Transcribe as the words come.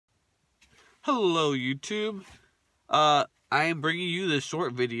Hello YouTube. I am bringing you this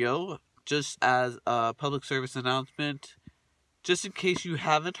short video just as a public service announcement. Just in case you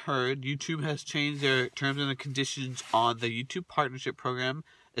haven't heard, YouTube has changed their terms and conditions on the YouTube partnership program,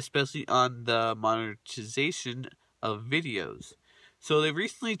 especially on the monetization of videos. So they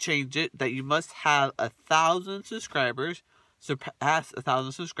recently changed it that you must have 1,000 subscribers, surpass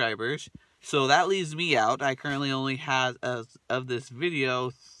 1,000 subscribers. So that leaves me out. I currently only have, as of this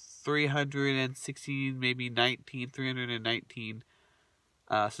video, 316, maybe 319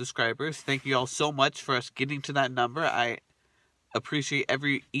 subscribers. Thank you all so much for us getting to that number. I appreciate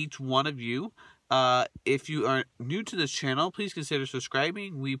each one of you. If you are new to this channel, please consider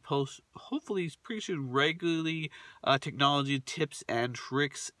subscribing. We post, hopefully pretty soon, regularly technology tips and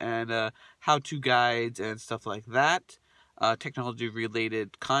tricks and how-to guides and stuff like that. Technology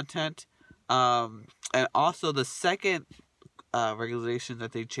related content. And also the second regulation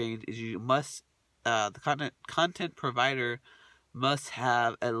that they changed is you must the content provider must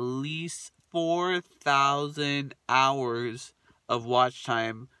have at least 4,000 hours of watch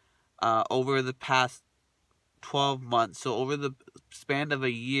time over the past 12 months. So over the span of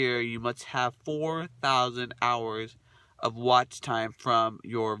a year, you must have 4,000 hours of watch time from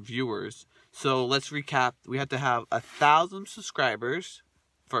your viewers. So let's recap. We have to have 1,000 subscribers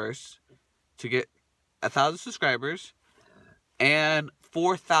first to get 1,000 subscribers, and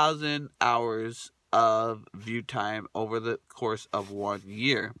 4,000 hours of view time over the course of 1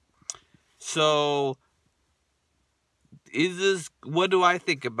 year. So, what do I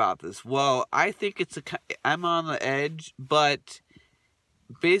think about this? Well, I think I'm on the edge, but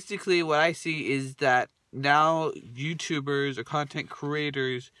basically what I see is that now YouTubers or content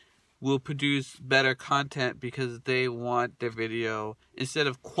creators will produce better content because they want their video, instead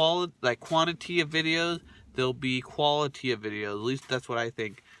of quantity of videos, there'll be quality of videos. At least that's what I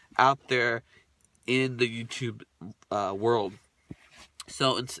think out there in the YouTube world.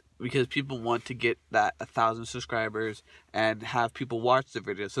 So because people want to get that 1,000 subscribers and have people watch the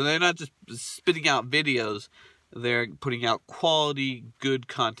videos. So they're not just spitting out videos, they're putting out quality, good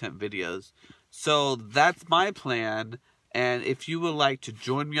content videos. So that's my plan. And if you would like to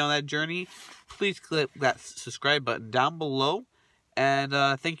join me on that journey, please click that subscribe button down below. And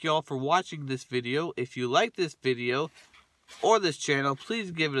thank you all for watching this video. If you like this video or this channel,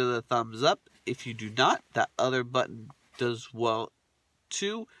 please give it a thumbs up. If you do not, that other button does well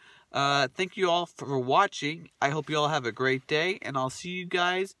too. Thank you all for watching. I hope you all have a great day, and I'll see you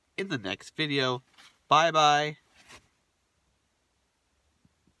guys in the next video. Bye bye.